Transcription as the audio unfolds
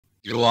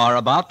You are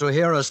about to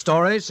hear a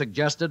story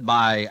suggested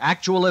by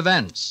actual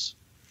events.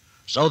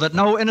 So that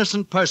no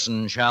innocent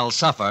person shall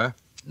suffer,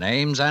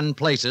 names and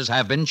places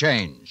have been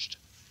changed.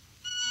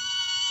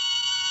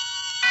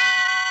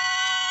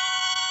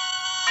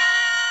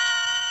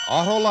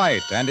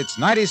 Autolite and its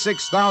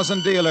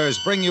 96,000 dealers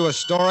bring you a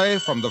story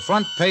from the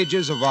front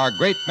pages of our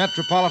great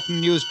metropolitan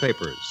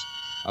newspapers.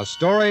 A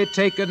story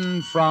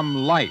taken from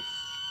life.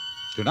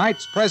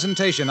 Tonight's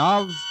presentation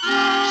of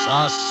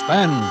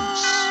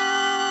Suspense.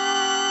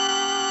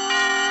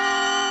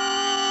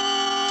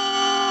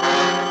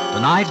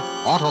 Tonight,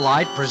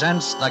 Autolite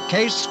presents The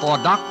Case for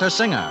Dr.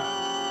 Singer,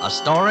 a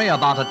story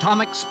about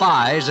atomic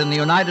spies in the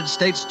United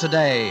States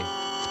today,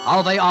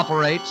 how they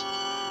operate,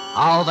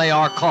 how they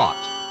are caught.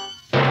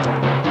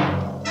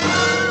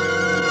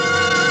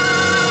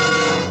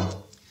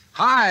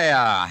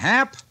 Hi,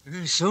 Hap.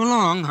 So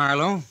long,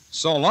 Harlow.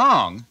 So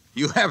long?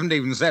 You haven't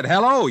even said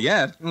hello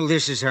yet. Well,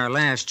 this is our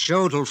last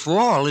show till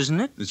fall,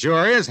 isn't it? It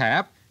sure is,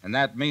 Hap. And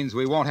that means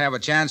we won't have a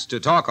chance to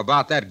talk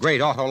about that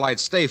great Autolite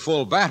Stay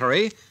Full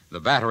battery,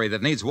 the battery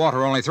that needs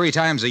water only 3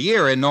 times a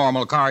year in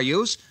normal car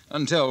use,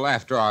 until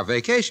after our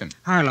vacation.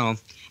 Harlow,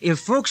 if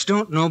folks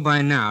don't know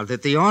by now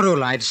that the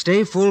Autolite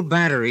Stay Full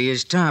battery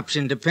is tops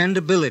in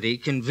dependability,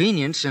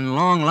 convenience, and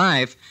long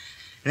life,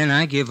 then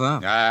I give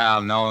up.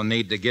 Well, no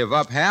need to give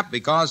up, Hap,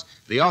 because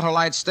the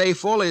Autolite Stay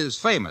Full is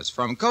famous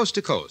from coast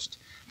to coast.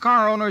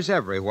 Car owners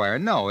everywhere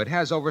know it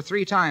has over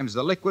 3 times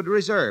the liquid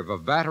reserve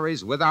of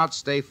batteries without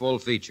Stay Full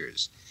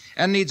features,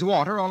 and needs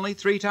water only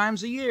 3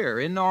 times a year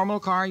in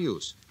normal car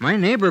use. My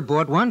neighbor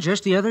bought one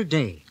just the other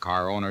day.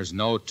 Car owners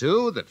know,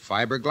 too, that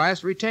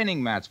fiberglass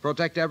retaining mats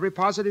protect every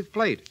positive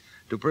plate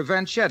to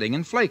prevent shedding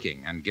and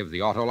flaking and give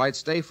the Autolite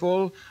Stay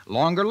Full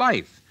longer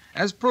life,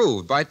 as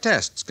proved by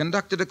tests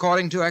conducted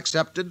according to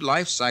accepted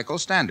life cycle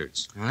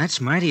standards. Well, that's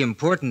mighty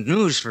important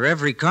news for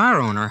every car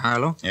owner,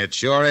 Harlow. It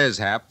sure is,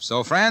 Hap.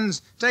 So,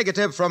 friends, take a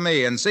tip from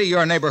me and see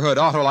your neighborhood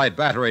Autolite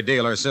battery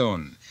dealer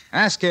soon.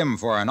 Ask him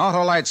for an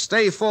Autolite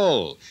Stay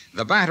Full,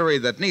 the battery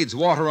that needs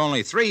water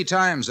only 3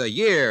 times a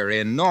year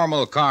in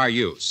normal car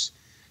use.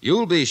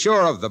 You'll be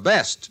sure of the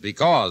best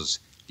because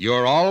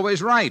you're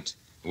always right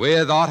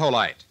with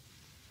Autolite.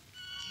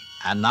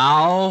 And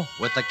now,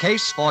 with The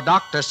Case for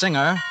Dr.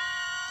 Singer,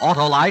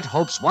 Autolite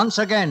hopes once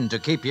again to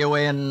keep you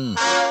in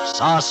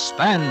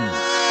suspense.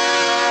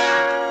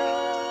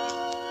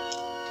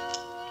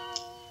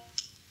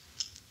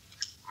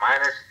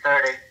 Minus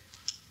 30.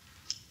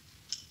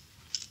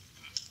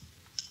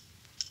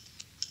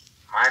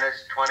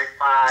 Minus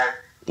 25.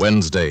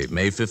 Wednesday,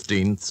 May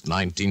 15th,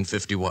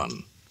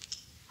 1951.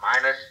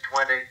 Minus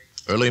 20.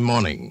 Early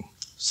morning.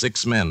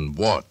 6 men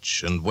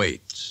watch and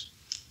wait.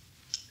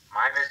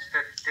 Minus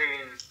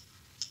 15.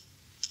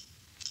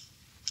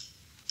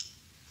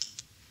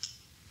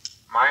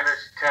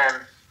 Minus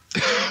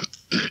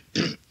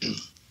 10.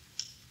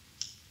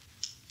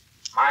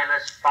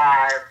 Minus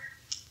 5.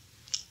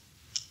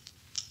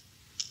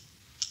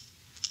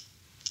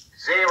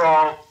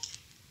 0.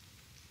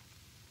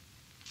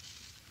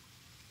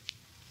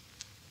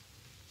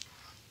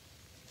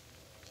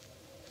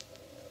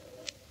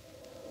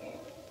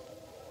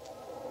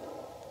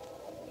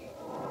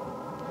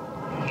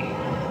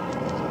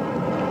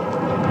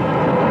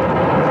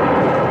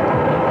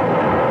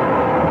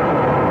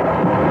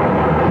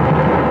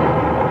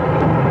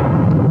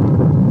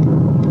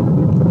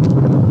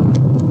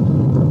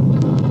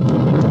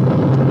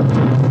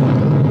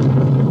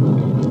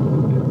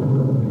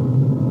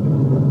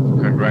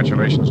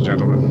 Congratulations,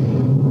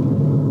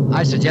 gentlemen.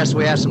 I suggest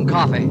we have some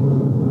coffee.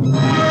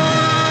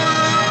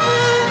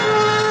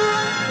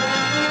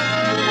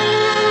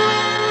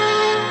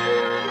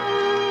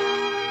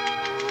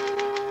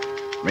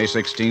 May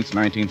 16th,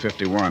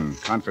 1951.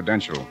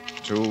 Confidential.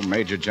 To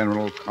Major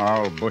General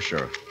Carl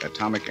Busher,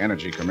 Atomic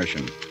Energy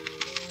Commission.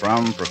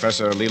 From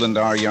Professor Leland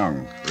R.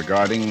 Young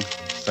regarding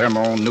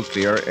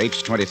thermonuclear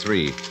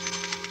H-23.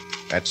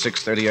 At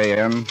 6:30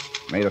 a.m.,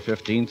 May the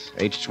 15th,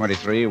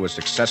 H-23 was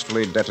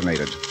successfully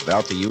detonated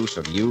without the use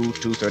of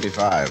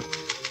U-235.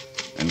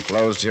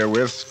 Enclosed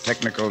herewith,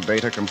 technical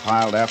data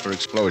compiled after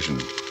explosion.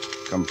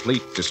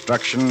 Complete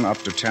destruction up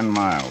to 10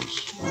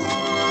 miles.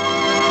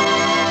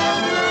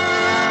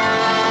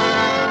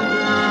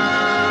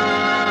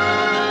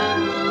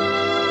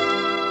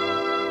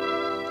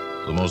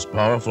 The most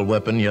powerful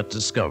weapon yet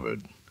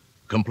discovered.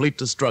 Complete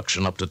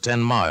destruction up to 10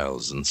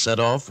 miles and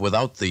set off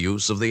without the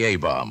use of the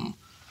A-bomb.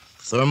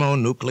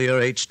 Thermonuclear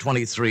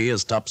H-23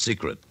 is top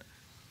secret.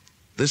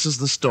 This is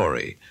the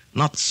story,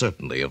 not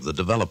certainly of the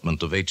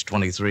development of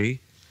H-23,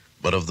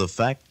 but of the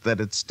fact that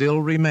it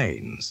still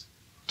remains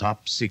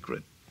top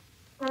secret.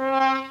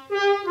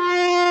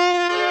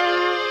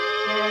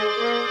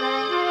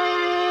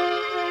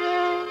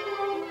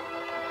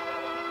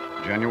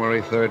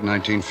 January 3rd,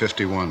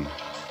 1951.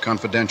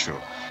 Confidential.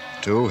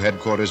 To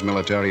Headquarters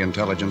Military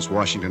Intelligence,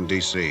 Washington,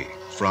 D.C.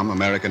 From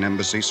American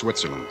Embassy,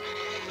 Switzerland.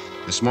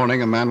 This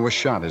morning, a man was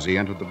shot as he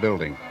entered the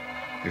building.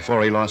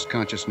 Before he lost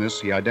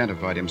consciousness, he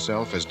identified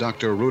himself as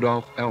Dr.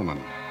 Rudolph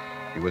Elman.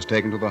 He was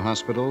taken to the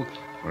hospital,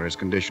 where his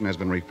condition has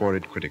been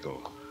reported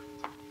critical.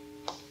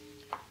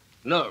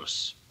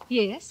 Nurse,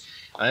 Yes?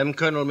 I am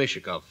Colonel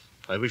Mishikov.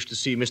 I wish to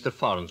see Mr.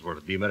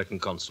 Farnsworth, the American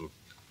consul.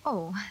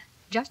 Oh,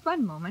 just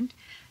one moment.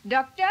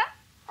 Doctor,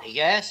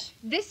 Yes?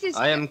 this is...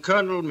 I am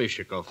Colonel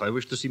Mishikov. I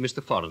wish to see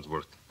Mr.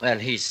 Farnsworth. Well,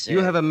 he's...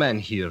 You have a man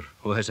here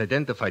who has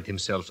identified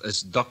himself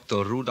as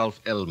Dr. Rudolf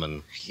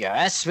Elman.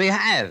 Yes, we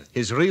have.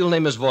 His real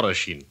name is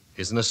Voroshin.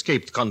 He's an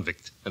escaped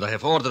convict, and I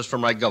have orders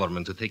from my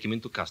government to take him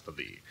into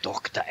custody.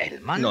 Dr.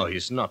 Elman? No,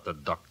 he's not a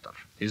doctor.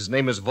 His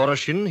name is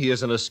Voroshin. He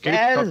is an escaped...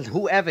 Well,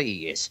 whoever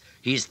he is,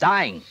 he's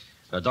dying.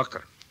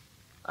 Doctor,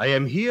 I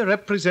am here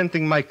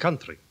representing my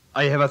country.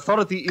 I have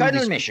authority in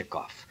Colonel this...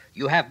 Mishikov,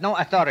 you have no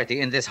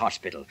authority in this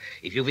hospital.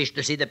 If you wish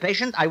to see the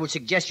patient, I would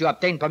suggest you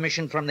obtain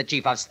permission from the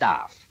Chief of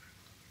Staff.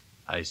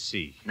 I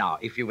see. Now,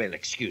 if you will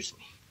excuse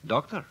me.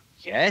 Doctor,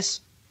 Yes?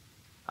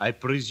 I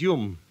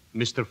presume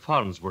Mr.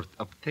 Farnsworth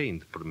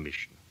obtained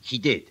permission. He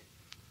did.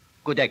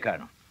 Good day,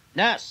 Colonel.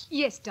 Nurse.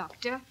 Yes,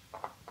 Doctor.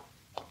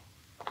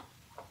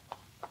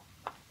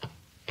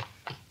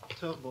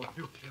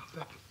 Thermonuclear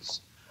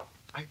weapons.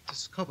 I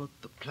discovered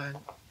the plan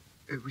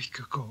a week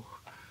ago.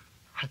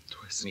 Had to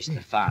escape.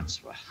 Mr.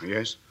 Farnsworth.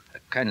 Yes?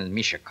 Colonel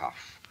Mishikov.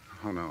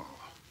 Oh, no.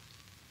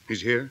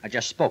 He's here? I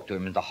just spoke to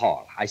him in the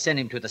hall. I sent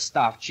him to the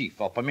staff chief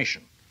for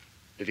permission.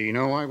 Did he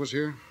know I was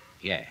here?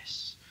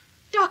 Yes.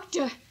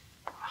 Doctor!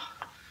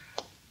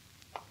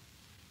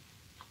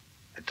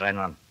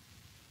 Adrenaline.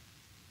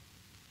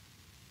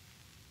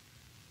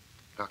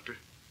 Doctor?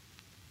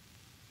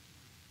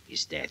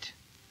 He's dead.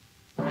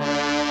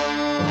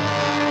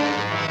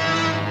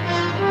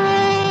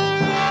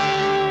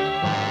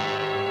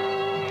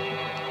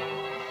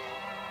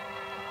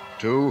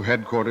 To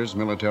Headquarters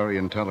Military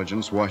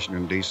Intelligence,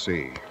 Washington,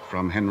 D.C.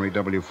 From Henry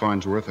W.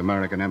 Farnsworth,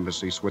 American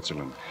Embassy,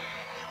 Switzerland.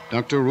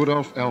 Dr.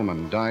 Rudolf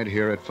Elman died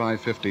here at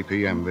 5:50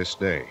 p.m. this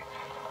day.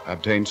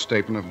 Obtained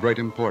statement of great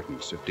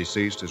importance if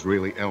deceased is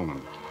really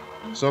Elman.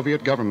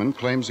 Soviet government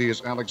claims he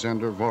is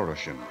Alexander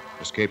Voroshin,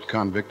 escaped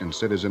convict and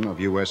citizen of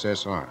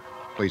USSR.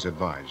 Please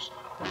advise.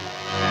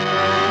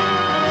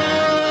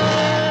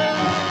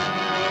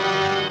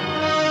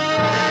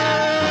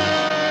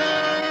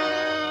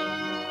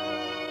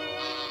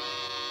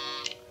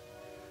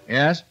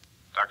 Yes?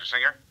 Dr.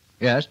 Singer,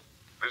 Yes?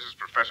 this is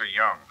Professor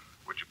Young.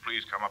 Would you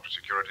please come up to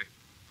security?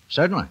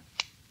 Certainly.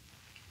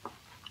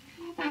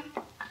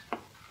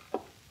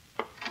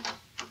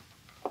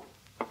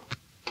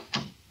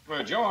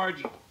 Well,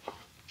 George,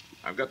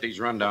 I've got these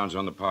rundowns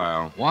on the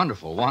pile.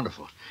 Wonderful,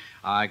 wonderful.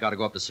 I got to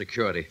go up to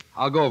security.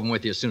 I'll go over them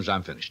with you as soon as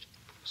I'm finished.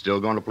 Still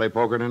going to play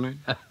poker tonight?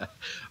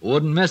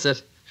 Wouldn't miss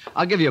it.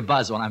 I'll give you a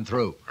buzz when I'm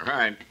through. All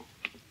right.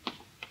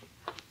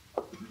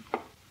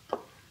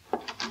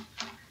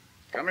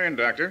 Come in,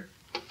 Doctor.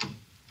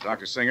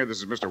 Dr. Singer,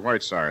 this is Mr.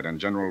 Whiteside and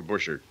General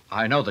Busher.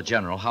 I know the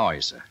general. How are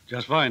you, sir?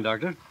 Just fine,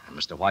 Doctor. And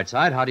Mr.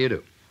 Whiteside, how do you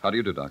do? How do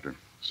you do, Doctor?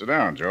 Sit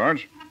down,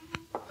 George.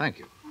 Thank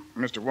you.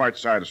 Mr.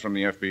 Whiteside is from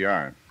the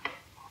FBI.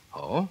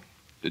 Oh?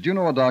 Did you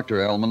know a Dr.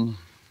 Elman?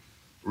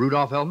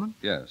 Rudolf Elman?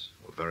 Yes.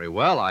 Well, very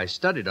well. I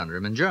studied under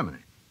him in Germany.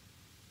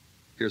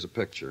 Here's a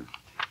picture.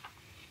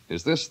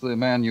 Is this the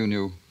man you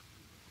knew?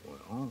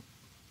 Well,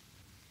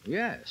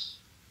 yes.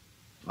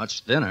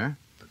 Much thinner,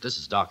 but this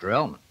is Dr.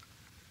 Elman.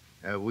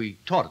 We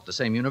taught at the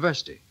same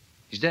university.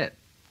 He's dead.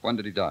 When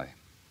did he die?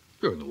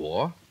 During the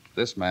war.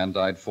 This man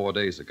died 4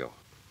 days ago.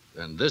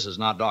 Then this is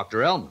not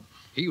Dr. Elman.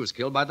 He was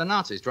killed by the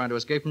Nazis trying to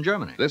escape from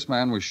Germany. This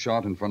man was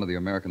shot in front of the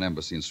American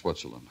Embassy in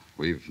Switzerland.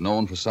 We've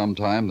known for some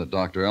time that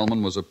Dr.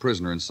 Elman was a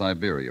prisoner in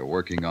Siberia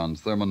working on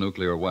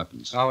thermonuclear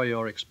weapons. How are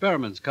your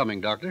experiments coming,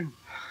 Doctor?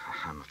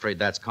 I'm afraid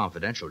that's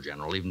confidential,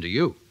 General, even to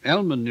you.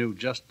 Elman knew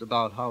just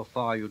about how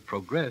far you'd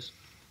progress.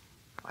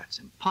 That's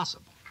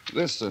impossible.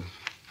 This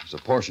is a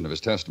portion of his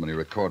testimony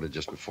recorded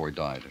just before he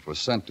died. It was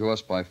sent to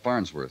us by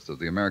Farnsworth of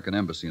the American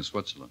Embassy in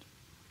Switzerland.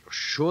 You're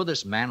sure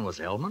this man was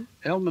Elman?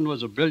 Elman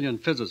was a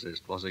brilliant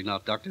physicist, was he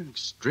not, Doctor?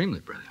 Extremely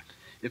brilliant.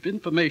 If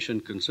information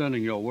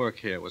concerning your work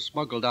here was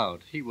smuggled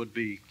out, he would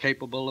be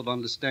capable of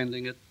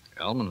understanding it.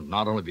 Elman would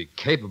not only be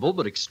capable,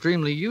 but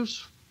extremely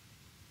useful.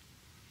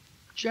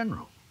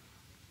 General,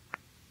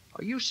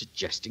 are you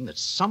suggesting that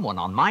someone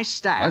on my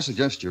staff... I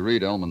suggest you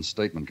read Elman's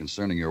statement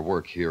concerning your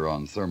work here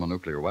on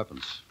thermonuclear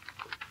weapons.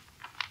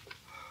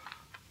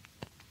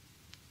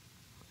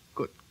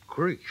 Good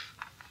grief.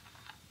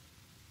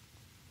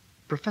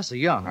 Professor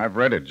Young, I've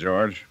read it,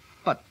 George.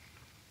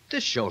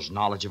 this shows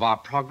knowledge of our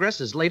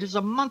progress as late as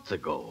a month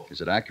ago.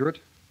 Is it accurate?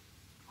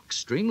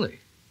 Extremely.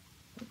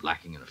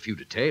 Lacking in a few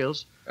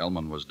details.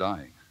 Elman was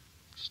dying.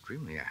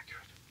 Extremely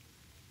accurate.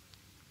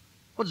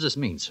 What does this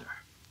mean, sir?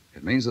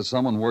 It means that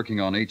someone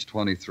working on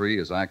H-23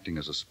 is acting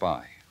as a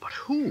spy. But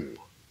who?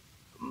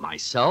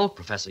 Myself,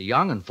 Professor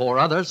Young, and 4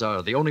 others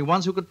are the only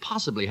ones who could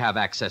possibly have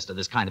access to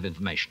this kind of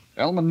information.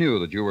 Elman knew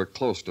that you were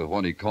close to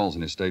what he calls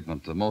in his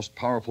statement the most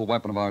powerful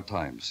weapon of our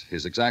times.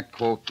 His exact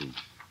quote,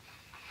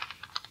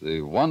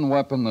 the one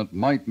weapon that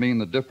might mean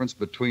the difference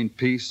between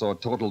peace or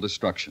total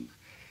destruction.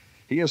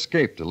 He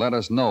escaped to let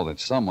us know that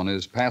someone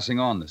is passing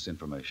on this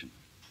information.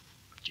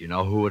 Do you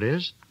know who it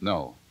is?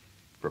 No.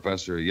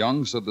 Professor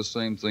Young said the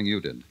same thing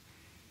you did.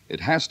 It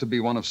has to be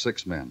one of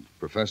 6 men.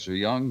 Professor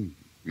Young,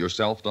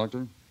 yourself,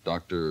 Doctor,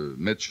 Dr.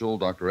 Mitchell,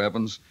 Dr.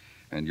 Evans,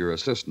 and your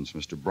assistants,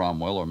 Mr.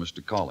 Bromwell or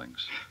Mr.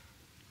 Collings.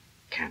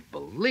 Can't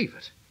believe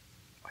it.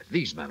 Why,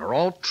 these men are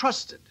all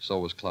trusted. So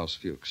was Klaus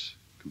Fuchs.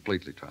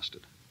 Completely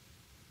trusted.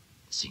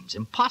 Seems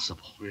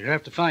impossible. We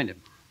have to find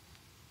him.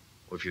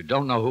 Well, if you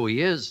don't know who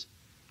he is,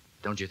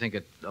 don't you think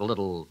it a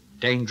little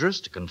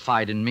dangerous to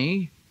confide in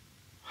me?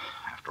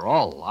 After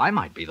all, I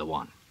might be the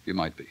one. You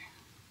might be.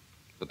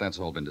 But that's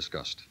all been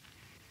discussed.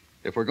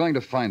 If we're going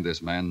to find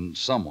this man,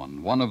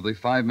 someone, one of the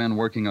 5 men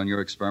working on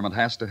your experiment,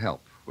 has to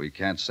help. We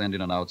can't send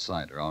in an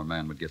outsider. Our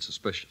man would get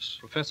suspicious.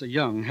 Professor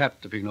Young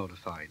had to be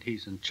notified.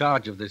 He's in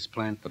charge of this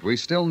plant. But we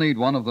still need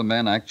one of the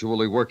men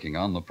actually working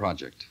on the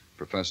project.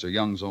 Professor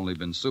Young's only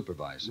been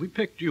supervising. We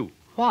picked you.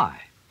 Why?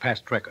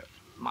 Past record.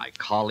 My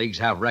colleagues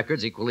have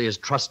records equally as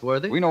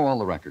trustworthy. We know all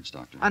the records,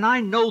 Doctor. And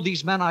I know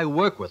these men I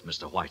work with,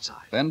 Mr.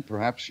 Whiteside. Then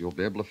perhaps you'll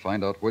be able to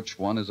find out which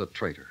one is a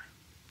traitor.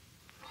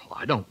 Well,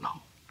 I don't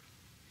know.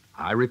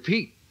 I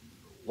repeat,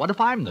 what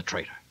if I'm the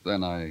traitor?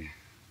 Then I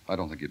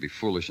don't think you'd be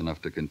foolish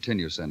enough to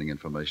continue sending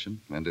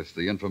information. And if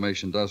the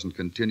information doesn't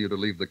continue to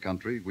leave the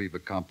country, we've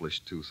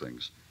accomplished 2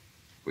 things.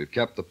 We've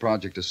kept the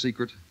project a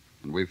secret,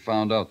 and we've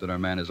found out that our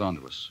man is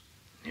onto us.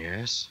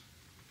 Yes.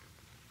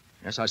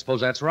 Yes, I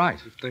suppose that's right.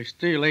 If they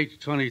steal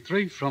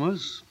H-23 from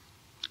us,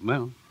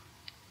 well...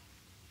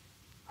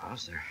 Oh,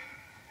 is there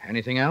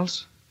anything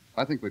else?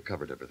 I think we've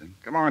covered everything.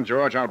 Come on,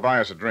 George. I'll buy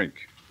us a drink.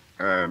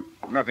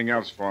 Nothing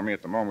else for me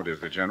at the moment, is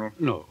there, General?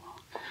 No.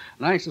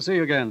 Nice to see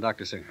you again,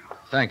 Dr. Singer.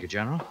 Thank you,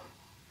 General.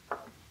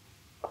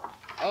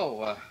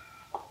 Oh,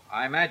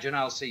 I imagine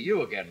I'll see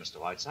you again, Mr.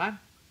 Whiteside.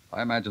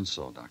 I imagine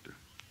so, Doctor.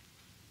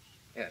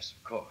 Yes,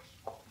 of course.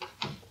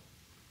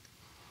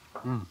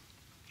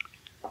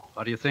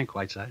 What do you think,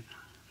 Whiteside?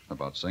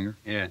 About Singer?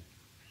 Yeah.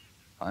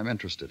 I'm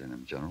interested in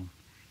him, General.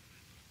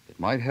 It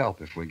might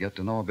help if we get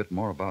to know a bit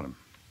more about him.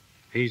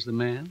 He's the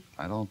man?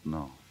 I don't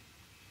know.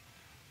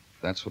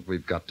 That's what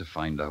we've got to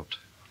find out.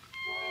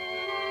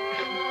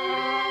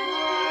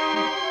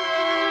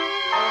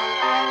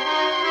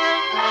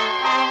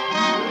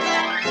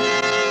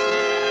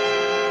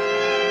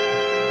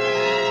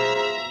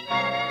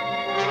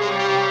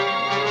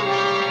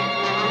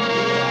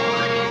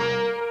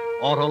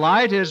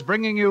 Autolite is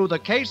bringing you The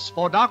Case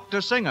for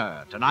Dr.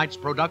 Singer, tonight's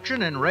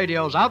production in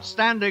radio's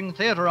outstanding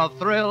theater of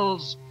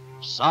thrills,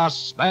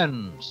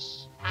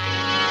 Suspense.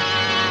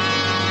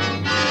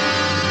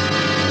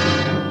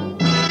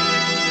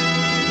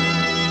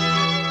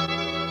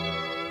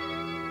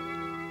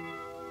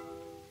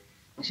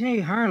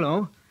 Say,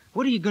 Harlow,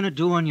 what are you going to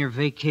do on your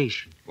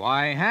vacation?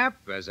 Why,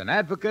 Hap, as an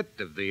advocate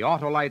of the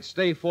Autolite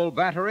Stay Full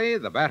battery,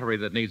 the battery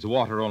that needs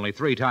water only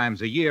 3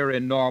 times a year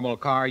in normal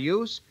car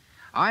use,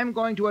 I'm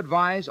going to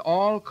advise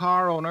all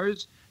car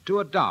owners to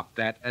adopt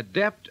that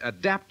adept,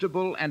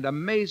 adaptable, and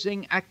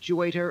amazing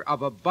actuator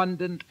of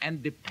abundant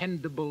and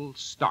dependable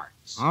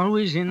starts.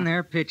 Always in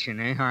there pitching,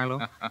 eh,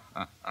 Harlow?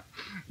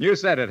 You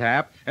said it,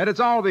 Hap, and it's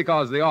all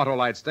because the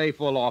Autolite Stay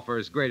Full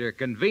offers greater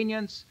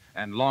convenience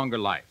and longer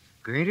life.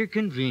 Greater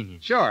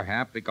convenience. Sure,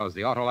 Hap, because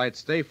the Autolite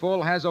Stay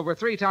Full has over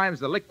 3 times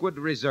the liquid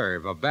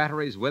reserve of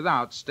batteries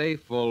without Stay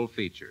Full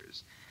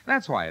features.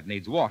 That's why it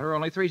needs water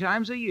only 3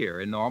 times a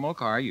year in normal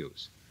car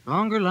use.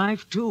 Longer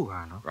life, too,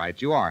 Harlow. Right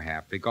you are,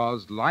 Hap,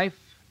 because life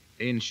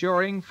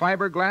ensuring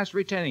fiberglass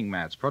retaining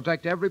mats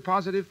protect every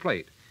positive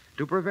plate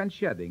to prevent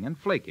shedding and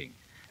flaking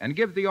and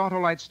give the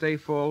Autolite Stay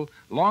Full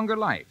longer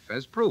life,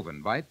 as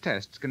proven by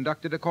tests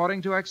conducted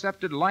according to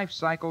accepted life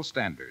cycle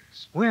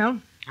standards.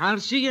 Well, I'll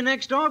see you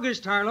next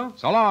August, Harlow.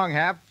 So long,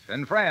 Hap.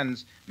 And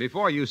friends,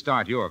 before you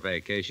start your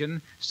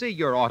vacation, see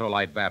your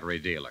Autolite battery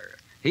dealer.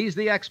 He's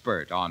the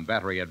expert on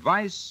battery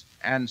advice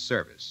and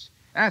service.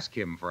 Ask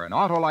him for an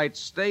Autolite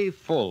Stay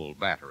Full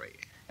battery.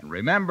 And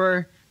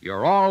remember,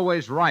 you're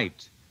always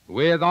right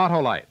with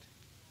Autolite.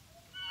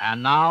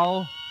 And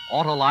now,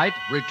 Autolite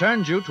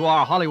returns you to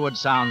our Hollywood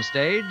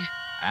soundstage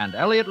and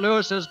Elliot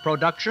Lewis's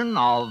production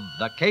of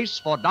The Case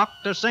for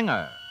Dr.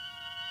 Singer,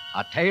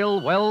 a tale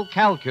well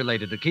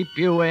calculated to keep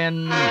you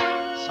in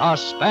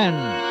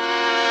suspense.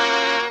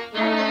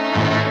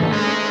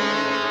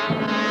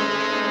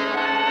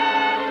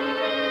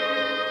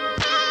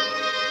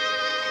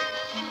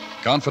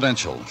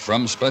 Confidential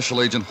from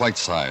Special Agent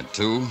Whiteside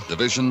to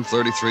Division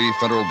 33,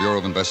 Federal Bureau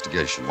of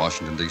Investigation,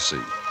 Washington, D.C.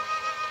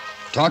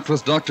 Talked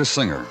with Dr.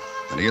 Singer,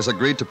 and he has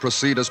agreed to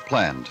proceed as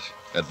planned.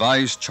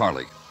 Advise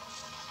Charlie.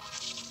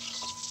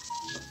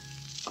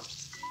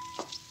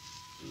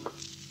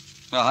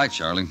 Oh, hi,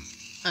 Charlie.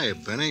 Hey,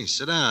 Benny,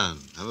 sit down.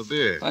 Have a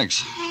beer.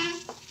 Thanks.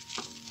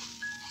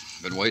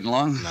 Been waiting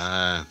long?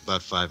 Nah,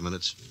 about 5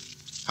 minutes.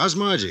 How's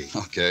Margie?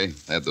 Okay.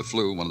 Had the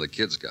flu. One of the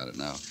kids got it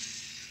now.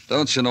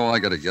 Don't you know I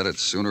got to get it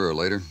sooner or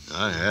later?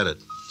 I had it.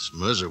 It's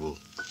miserable.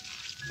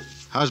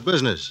 How's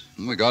business?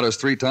 We got us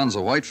 3 tons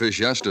of whitefish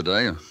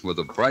yesterday with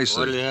the price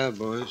What of... do you have,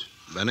 boys?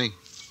 Benny?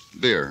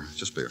 Beer.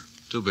 Just beer.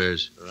 2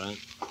 beers. Right.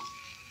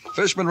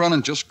 Fish been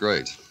running just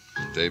great.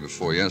 The day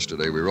before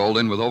yesterday, we rolled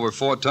in with over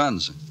 4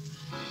 tons.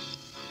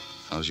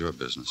 How's your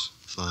business?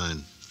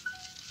 Fine.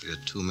 We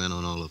got 2 men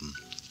on all of them.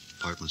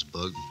 Apartment's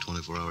bugged,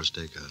 24-hour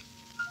stakeout.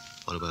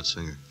 What about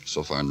Singer?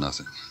 So far,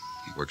 nothing.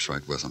 He works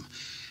right with them.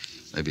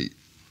 Maybe...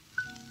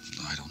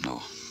 I don't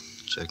know.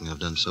 Checking I've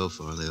done so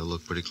far, they all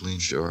look pretty clean.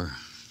 Sure.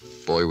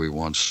 Boy, we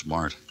want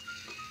smart.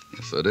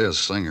 If it is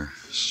Singer,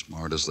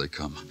 smart as they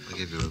come. I'll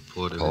give you a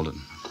report. Hold it.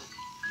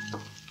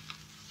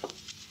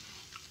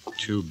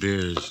 2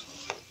 beers,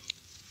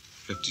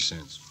 50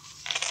 cents.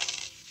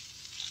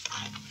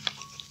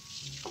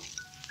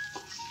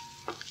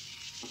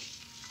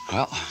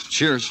 Well,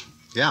 cheers.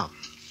 Yeah.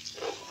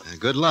 And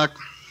good luck.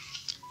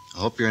 I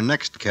hope your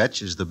next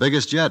catch is the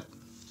biggest yet.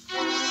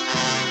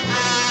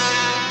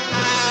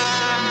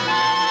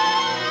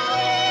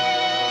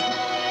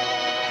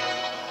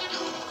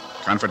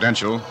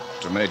 Confidential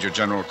to Major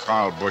General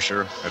Carl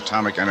Busher,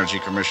 Atomic Energy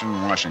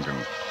Commission, Washington.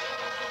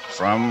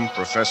 From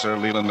Professor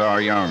Leland R.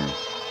 Young,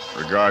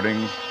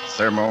 regarding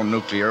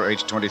thermonuclear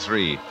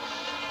H-23.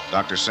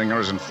 Dr. Singer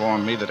has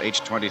informed me that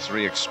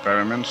H-23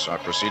 experiments are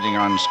proceeding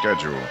on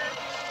schedule.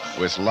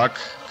 With luck,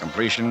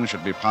 completion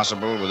should be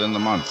possible within the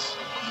month.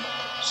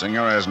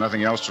 Singer has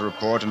nothing else to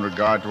report in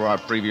regard to our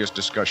previous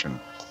discussion.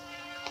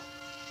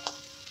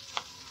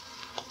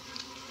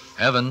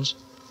 Evans?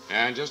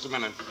 Yeah, just a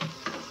minute.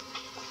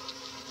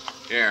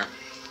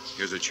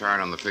 Here's a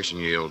chart on the fission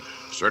yield.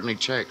 Certainly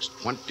checks.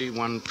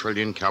 21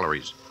 trillion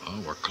calories. Oh,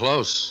 we're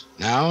close.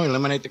 Now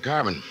eliminate the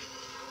carbon.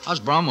 How's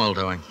Bromwell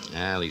doing?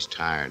 Well, he's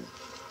tired.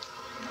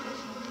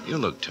 You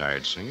look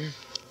tired, Singer.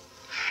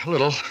 A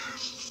little.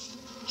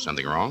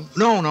 Something wrong?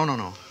 No.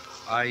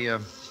 I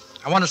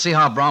want to see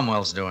how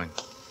Bromwell's doing.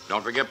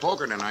 Don't forget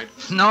poker tonight.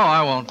 No,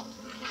 I won't.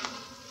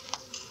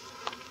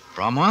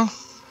 Bromwell?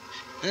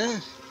 Yeah?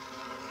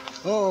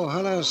 Oh,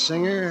 hello,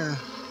 Singer.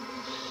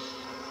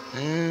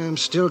 I'm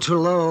still too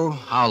low.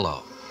 How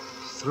low?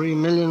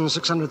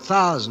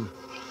 3,600,000.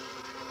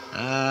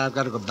 I've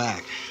got to go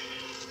back.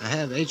 I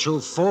have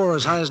HO4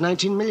 as high as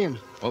 19 million.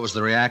 What was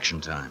the reaction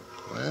time?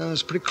 Well,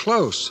 it's pretty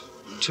close.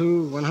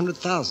 2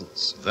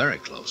 100,000ths. Very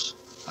close.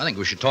 I think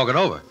we should talk it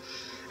over.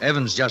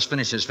 Evans just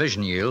finished his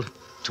fission yield.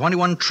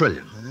 21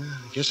 trillion.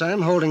 Guess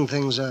I'm holding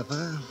things up,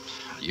 huh?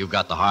 You've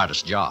got the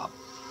hardest job.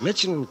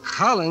 Mitchell and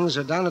Collins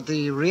are down at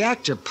the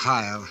reactor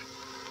pile.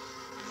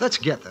 Let's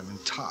get them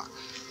and talk.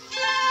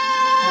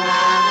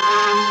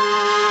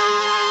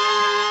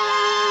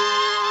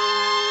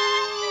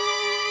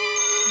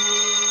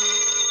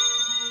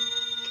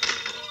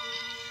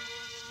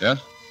 Yes?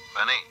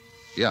 Benny?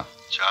 Yeah.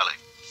 Charlie.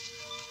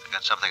 I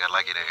got something I'd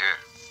like you to hear.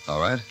 All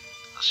right.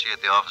 I'll see you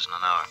at the office in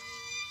an hour.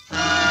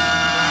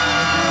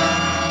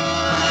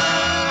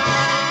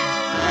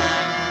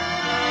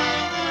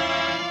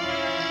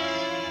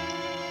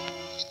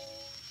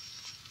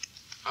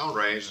 I'll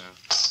raise.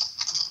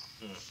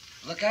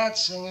 Look out,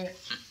 Singer.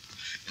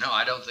 You know,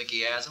 I don't think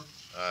he has them.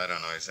 I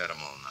don't know. He's had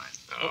them all night.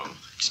 Oh,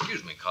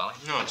 excuse me, Collie.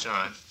 No, it's all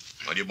right.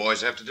 What you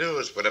boys have to do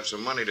is put up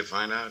some money to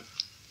find out.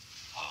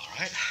 All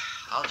right.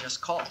 I'll just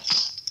call.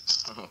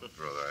 Oh,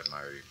 brother, I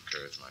admire your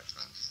courage, my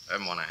friend. I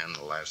haven't won a hand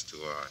in the last 2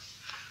 hours.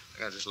 I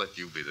gotta just let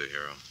you be the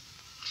hero.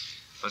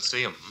 Let's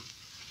see him.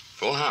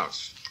 Full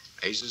house.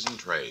 Aces and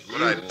trades. What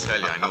did I tell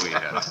you? I knew he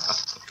had it.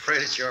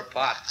 Afraid it's your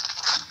pot.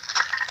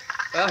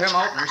 Well, here are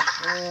my openers.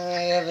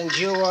 Evans,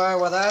 you are,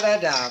 without a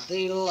doubt,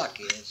 the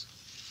luckiest.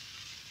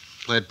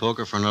 Played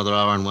poker for another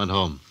hour and went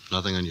home.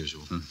 Nothing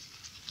unusual.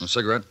 A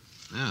cigarette?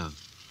 Yeah.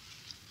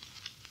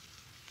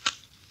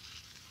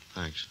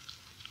 Thanks.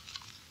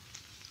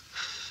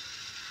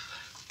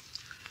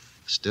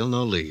 Still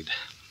no lead.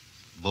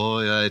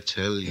 Boy, I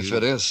tell you... If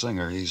it is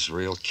Singer, he's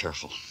real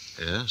careful.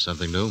 Yeah,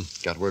 something new?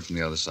 Got word from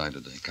the other side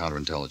today,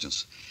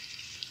 counterintelligence.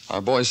 Our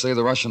boys say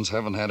the Russians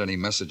haven't had any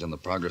message on the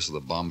progress of the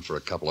bomb for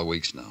a couple of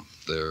weeks now.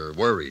 They're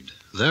worried.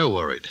 They're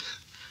worried.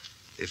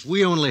 If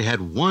we only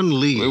had one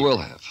lead... We will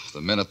have,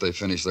 the minute they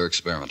finish their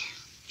experiment.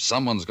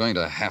 Someone's going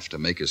to have to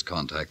make his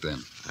contact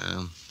then.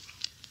 Well,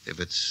 if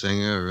it's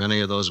Singer or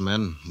any of those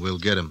men, we'll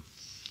get him.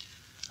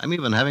 I'm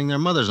even having their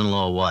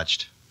mothers-in-law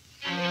watched.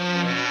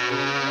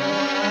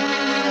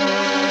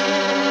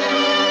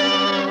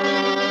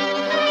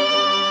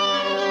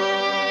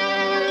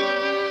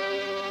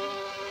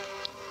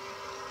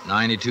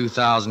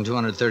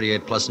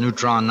 $92,238 plus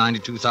neutron,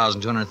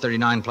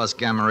 92,239 plus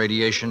gamma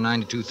radiation,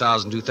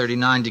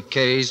 92,239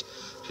 decays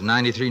to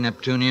 93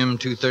 neptunium,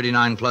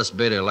 239 plus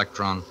beta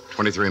electron.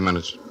 23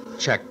 minutes.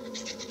 Check.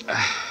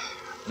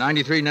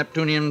 93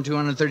 neptunium,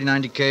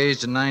 239 decays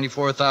to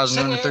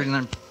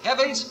 94,239.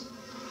 Evans,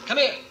 come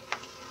here.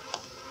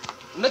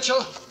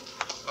 Mitchell,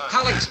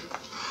 Collins.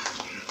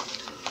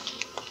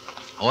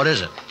 What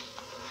is it?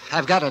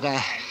 I've got it.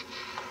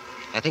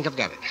 I think I've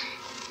got it.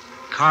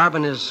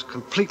 Carbon is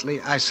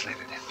completely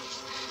isolated.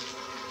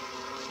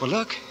 Well,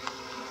 look.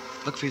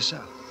 Look for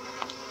yourself.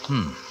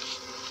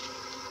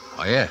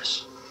 Oh,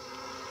 yes.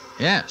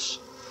 Yes.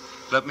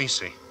 Let me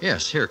see.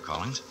 Yes, here,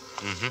 Collins.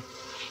 Mm-hmm.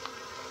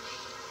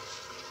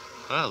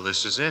 Well,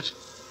 this is it.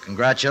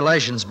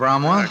 Congratulations,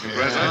 Bromwell.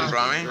 Congratulations,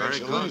 Bromwell. Very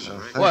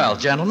good. Well,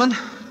 gentlemen,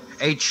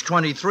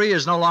 H-23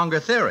 is no longer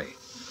theory.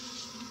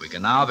 We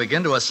can now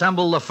begin to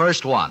assemble the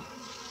first one.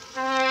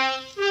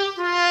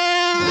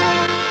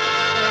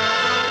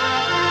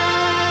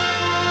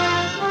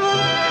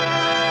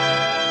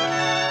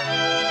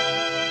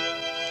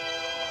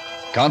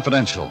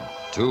 Confidential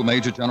to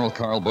Major General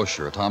Carl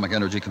Busher, Atomic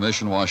Energy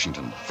Commission,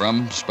 Washington.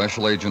 From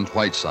Special Agent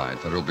Whiteside,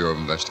 Federal Bureau of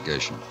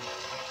Investigation.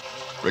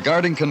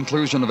 Regarding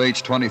conclusion of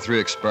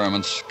H-23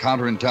 experiments,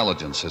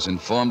 counterintelligence has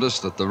informed us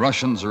that the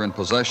Russians are in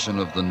possession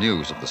of the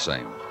news of the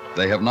same.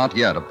 They have not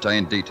yet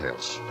obtained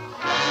details.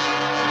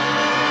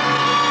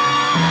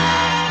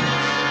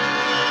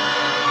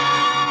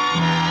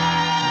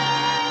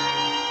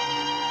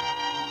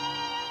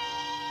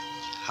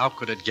 How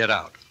could it get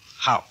out?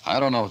 How? I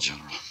don't know,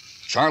 General.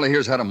 Charlie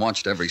here's had them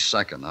watched every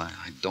second. I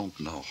don't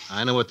know.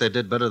 I know what they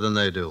did better than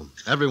they do.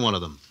 Every one of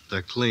them.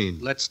 They're clean.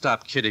 Let's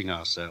stop kidding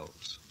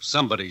ourselves.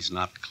 Somebody's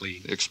not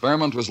clean. The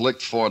experiment was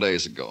licked 4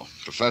 days ago.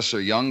 Professor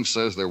Young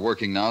says they're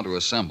working now to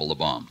assemble the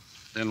bomb.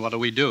 Then what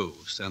do?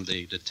 Send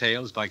the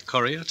details by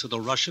courier to the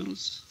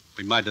Russians?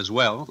 We might as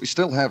well. We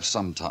still have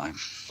some time.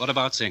 What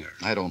about Singer?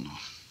 I don't know.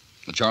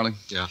 Charlie?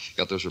 Yeah?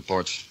 Got those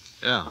reports?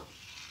 Yeah.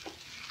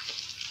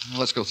 Well,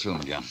 let's go through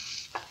them again.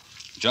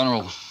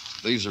 General,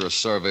 these are a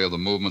survey of the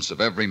movements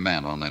of every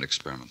man on that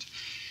experiment.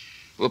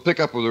 We'll pick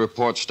up with the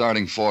report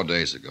starting 4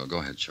 days ago. Go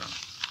ahead, Charlie.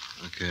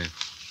 Okay.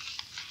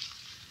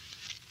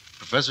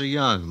 Professor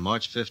Young,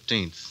 March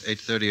 15th,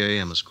 8:30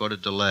 a.m.,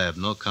 escorted to lab.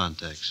 No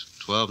contacts.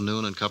 12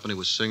 noon in company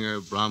with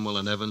Singer, Bromwell,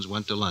 and Evans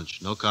went to lunch.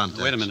 No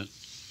contacts. Wait a minute.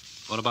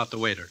 What about the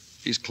waiter?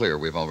 He's clear.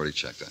 We've already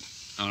checked that.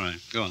 All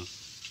right, go on.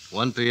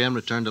 1 p.m.,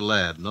 returned to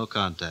lab. No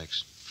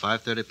contacts.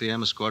 5:30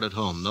 p.m., escorted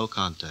home. No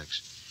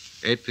contacts.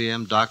 8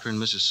 p.m., Dr. and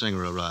Mrs.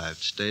 Singer arrived.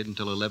 Stayed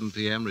until 11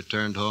 p.m.,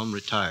 returned home,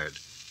 retired.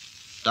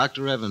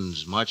 Dr.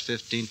 Evans, March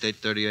 15th,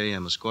 8:30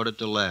 a.m., escorted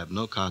to lab.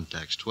 No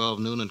contacts.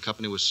 12 noon in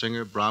company with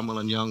Singer, Bromwell,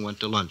 and Young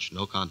went to lunch.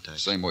 No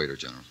contacts. Same waiter,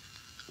 General.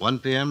 1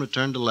 p.m.,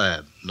 returned to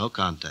lab. No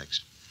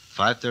contacts.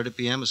 5:30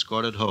 p.m.,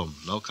 escorted home.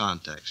 No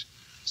contacts.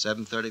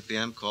 7:30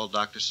 p.m., called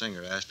Dr.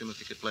 Singer. Asked him if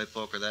he could play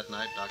poker that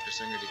night. Dr.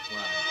 Singer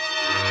declined.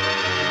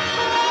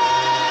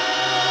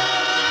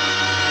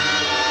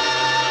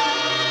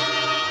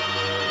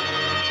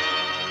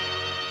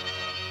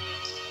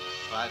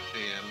 5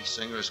 p.m.,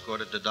 Singer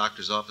escorted to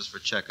doctor's office for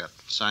checkup.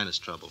 Sinus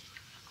trouble.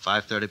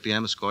 5:30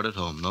 p.m., escorted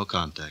home. No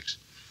contacts.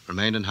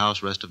 Remained in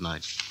house rest of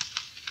night.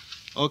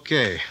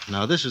 Okay,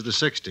 now this is the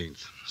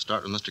 16th.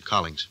 Start with Mr.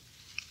 Collins.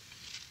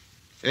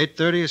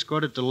 8:30,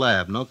 escorted to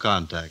lab. No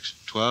contacts.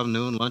 12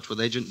 noon, lunch with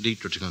Agent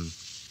Dietrichson.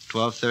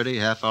 12:30,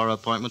 half-hour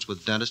appointments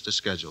with dentist as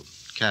scheduled.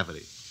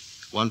 Cavity.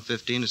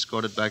 1:15,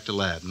 escorted back to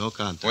lab. No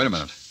contacts. Wait a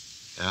minute.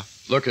 Yeah?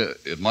 Look,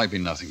 it might be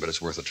nothing, but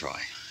it's worth a try.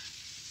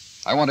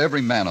 I want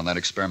every man on that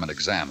experiment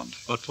examined.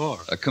 What for?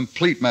 A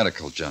complete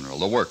medical, General.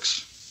 The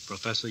works.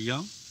 Professor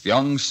Young?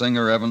 Young,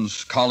 Singer,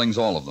 Evans, Collins,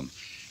 all of them.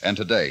 And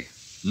today,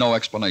 no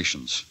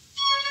explanations.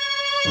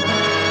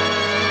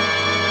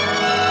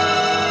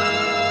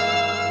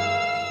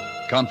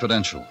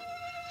 Confidential.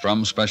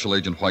 From Special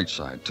Agent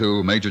Whiteside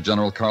to Major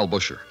General Carl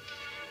Busher.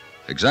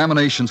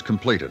 Examinations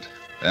completed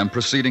and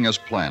proceeding as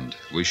planned.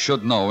 We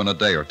should know in a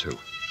day or two.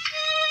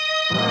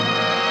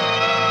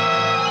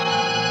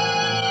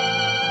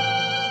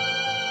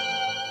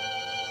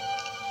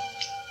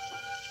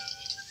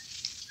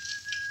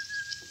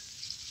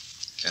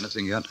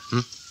 Anything yet?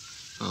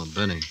 Oh,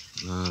 Benny.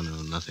 No,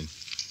 nothing.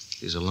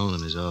 He's alone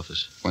in his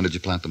office. When did you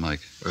plant the mic?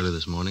 Early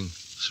this morning.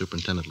 The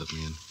superintendent let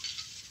me in.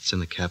 It's in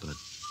the cabinet.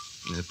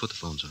 Yeah, put the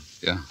phones on.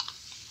 Yeah.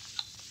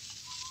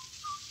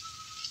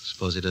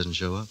 Suppose he doesn't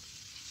show up?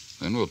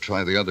 Then we'll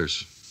try the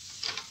others.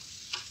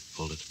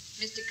 Hold it.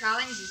 Mr.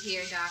 Collins is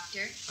here,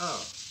 Doctor.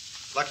 Oh.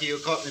 Lucky you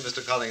caught me,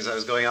 Mr. Collins. I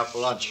was going out for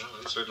lunch.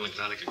 Well, I'm certainly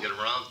glad I could get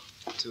around.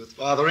 Tooth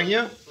bothering you?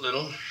 A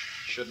little.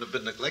 Shouldn't have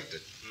been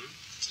neglected.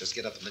 Just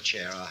get up in the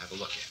chair. I'll have a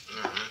look at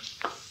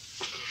it.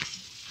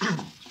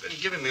 It's been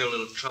giving me a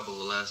little trouble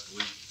the last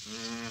week.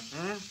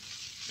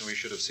 And we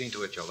should have seen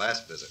to it your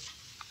last visit.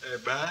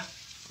 Bad?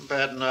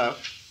 Bad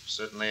enough.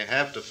 Certainly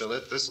have to fill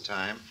it this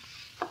time.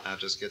 I'll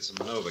just get some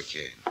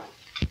Novocaine.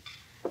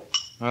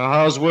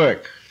 How's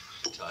work?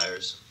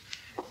 Tires.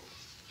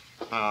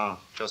 Oh,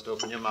 just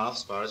open your mouth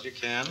as far as you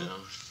can.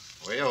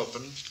 Yeah. Way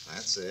open.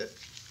 That's it.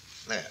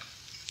 There.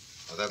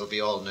 Well, that'll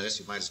be all, nurse.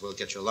 You might as well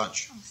get your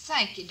lunch. Oh,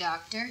 thank you,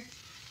 Doctor.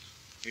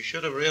 You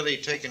should have really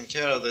taken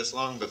care of this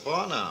long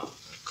before now.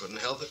 I couldn't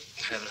help it.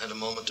 Haven't had a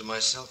moment to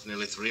myself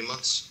nearly 3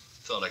 months.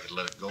 Thought I could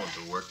let it go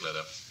until work let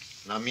up.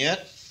 Numb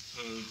yet?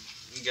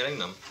 Getting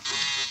them.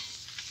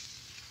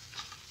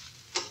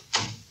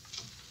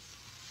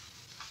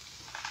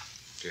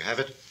 Do you have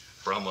it?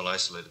 Bromwell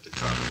isolated the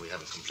car, but we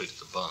haven't completed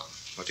the bomb.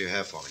 What do you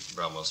have for me?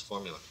 Bromwell's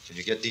formula. Can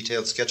you get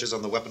detailed sketches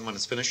on the weapon when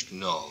it's finished?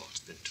 No,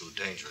 it's been too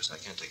dangerous. I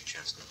can't take a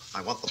chance now.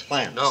 I want the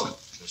plan. No,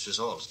 this is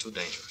all. It's too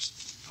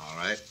dangerous. All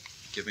right.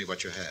 Give me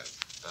what you have.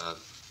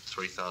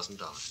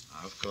 $3,000.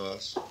 Of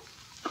course.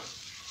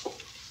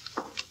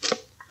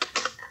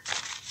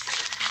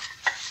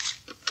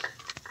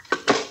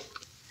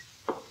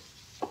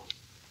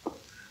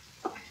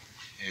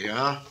 Here you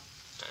are.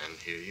 And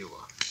here you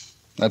are.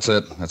 That's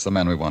it. That's the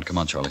man we want. Come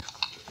on, Charlie.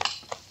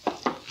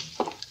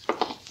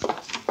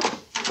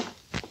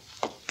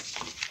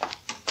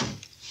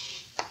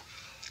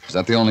 Is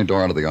that the only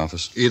door out of the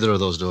office? Either of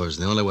those doors.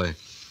 The only way.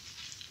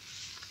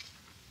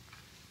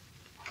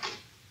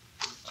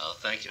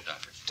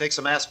 Take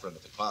some aspirin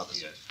if it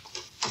bothers you.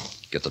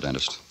 Get the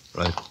dentist.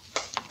 Right.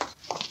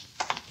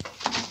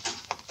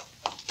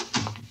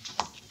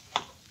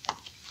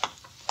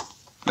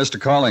 Mr.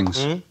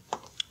 Collings.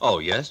 Oh,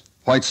 yes?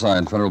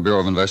 Whiteside, Federal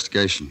Bureau of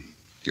Investigation.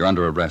 You're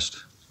under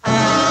arrest.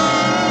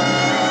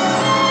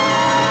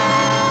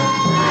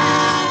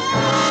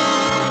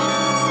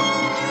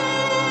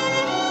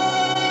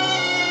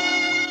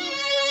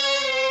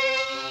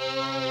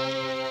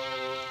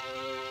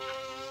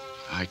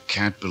 I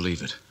can't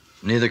believe it.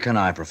 Neither can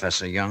I,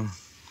 Professor Young.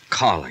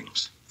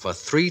 Collings, for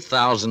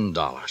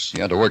 $3,000. You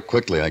had to work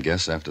quickly, I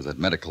guess, after that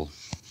medical.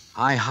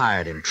 I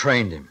hired him,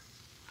 trained him.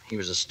 He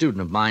was a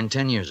student of mine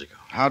 10 years ago.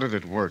 How did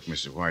it work,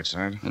 Mr.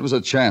 Whiteside? It was a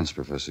chance,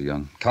 Professor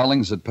Young.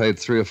 Collings had paid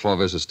 3 or 4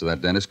 visits to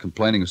that dentist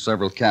complaining of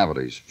several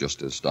cavities,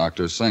 just as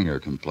Dr. Singer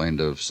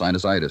complained of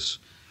sinusitis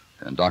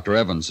and Dr.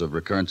 Evans of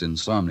recurrent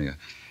insomnia.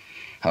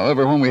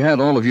 However, when we had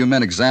all of you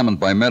men examined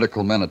by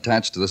medical men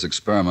attached to this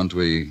experiment,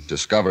 we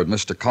discovered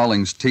Mr.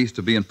 Collings' teeth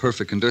to be in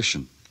perfect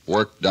condition.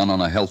 Work done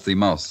on a healthy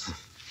mouth.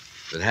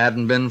 If it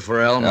hadn't been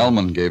for Elman...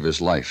 Elman gave his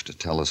life to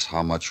tell us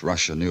how much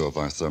Russia knew of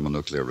our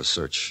thermonuclear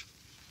research.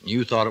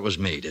 You thought it was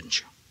me,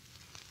 didn't you?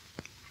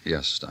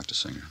 Yes, Dr.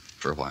 Singer,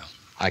 for a while.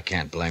 I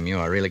can't blame you.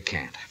 I really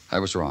can't. I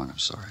was wrong. I'm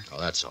sorry.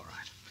 Oh, that's all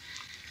right.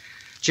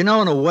 But you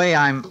know, in a way,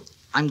 I'm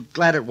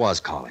glad it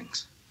was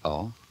Collings.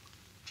 Oh?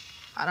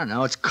 I don't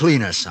know. It's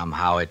cleaner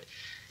somehow.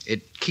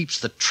 It keeps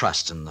the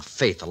trust and the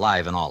faith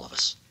alive in all of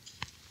us.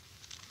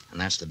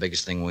 And that's the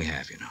biggest thing we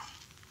have, you know.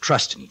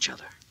 Trust in each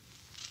other.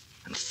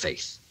 And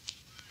faith.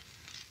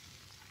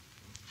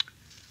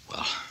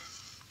 Well,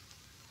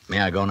 may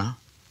I go now?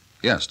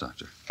 Yes,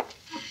 Doctor.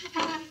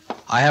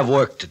 I have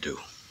work to do.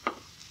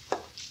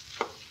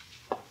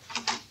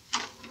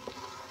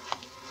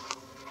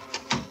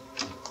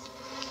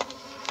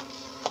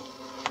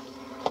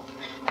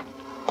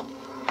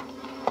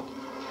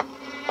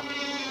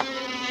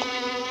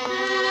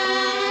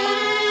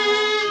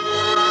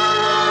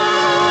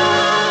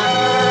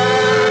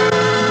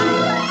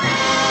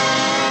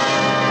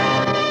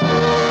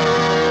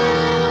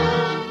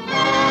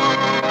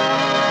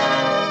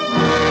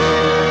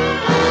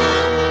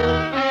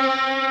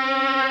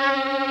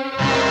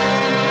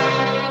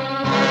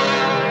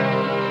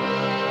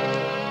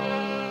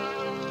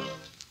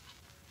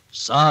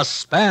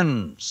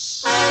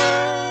 Suspense.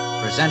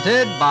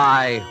 Presented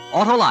by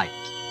Autolite.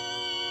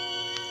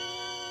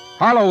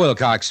 Harlow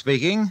Wilcox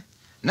speaking.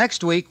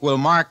 Next week will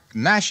mark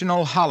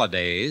national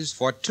holidays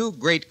for 2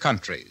 great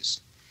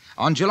countries.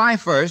 On July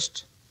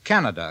 1st,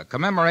 Canada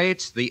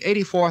commemorates the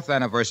 84th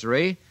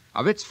anniversary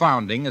of its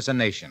founding as a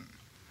nation.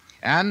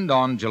 And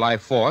on July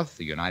 4th,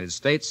 the United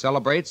States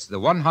celebrates the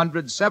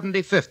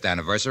 175th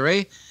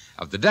anniversary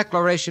of the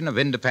Declaration of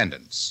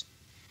Independence.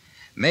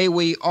 May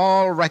we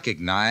all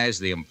recognize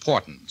the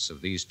importance of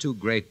these 2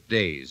 great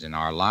days in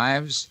our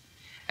lives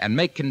and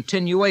make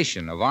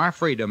continuation of our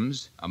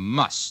freedoms a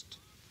must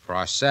for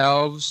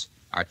ourselves,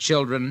 our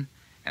children,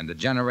 and the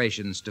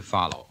generations to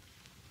follow.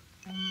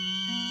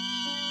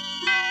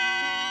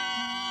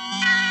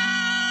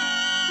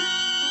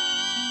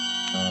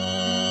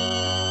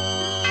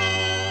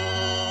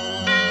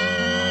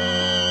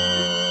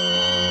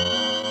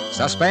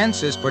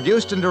 Suspense is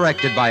produced and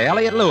directed by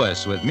Elliott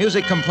Lewis, with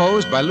music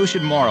composed by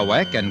Lucien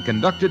Morawek and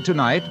conducted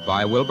tonight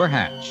by Wilbur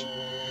Hatch.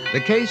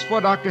 The case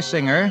for Dr.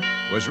 Singer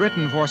was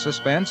written for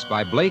Suspense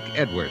by Blake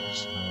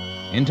Edwards.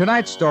 In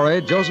tonight's story,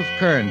 Joseph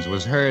Kearns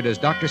was heard as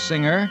Dr.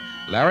 Singer,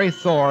 Larry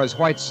Thor as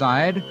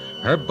Whiteside,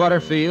 Herb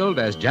Butterfield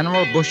as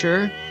General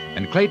Busher,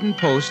 and Clayton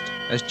Post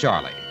as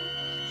Charlie.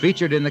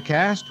 Featured in the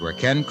cast were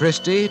Ken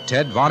Christie,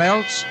 Ted Von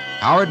Eltz,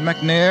 Howard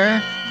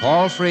McNair,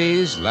 Paul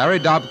Frees, Larry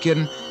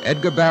Dobkin,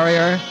 Edgar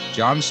Barrier,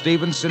 John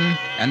Stevenson,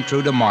 and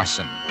Truda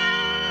Marson.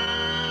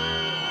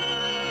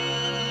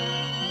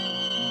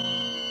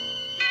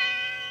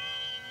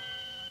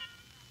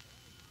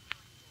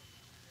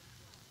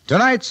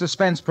 Tonight's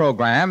Suspense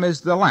program is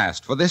the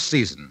last for this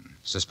season.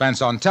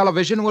 Suspense on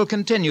television will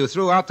continue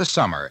throughout the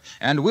summer,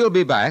 and we'll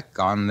be back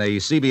on the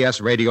CBS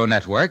radio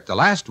network the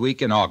last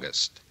week in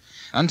August.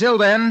 Until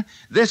then,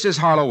 this is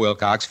Harlow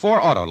Wilcox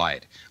for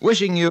Autolite,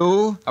 wishing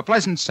you a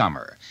pleasant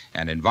summer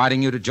and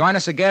inviting you to join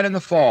us again in the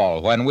fall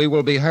when we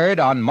will be heard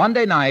on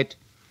Monday night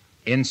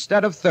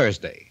instead of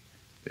Thursday.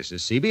 This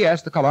is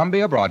CBS, the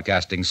Columbia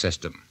Broadcasting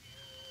System.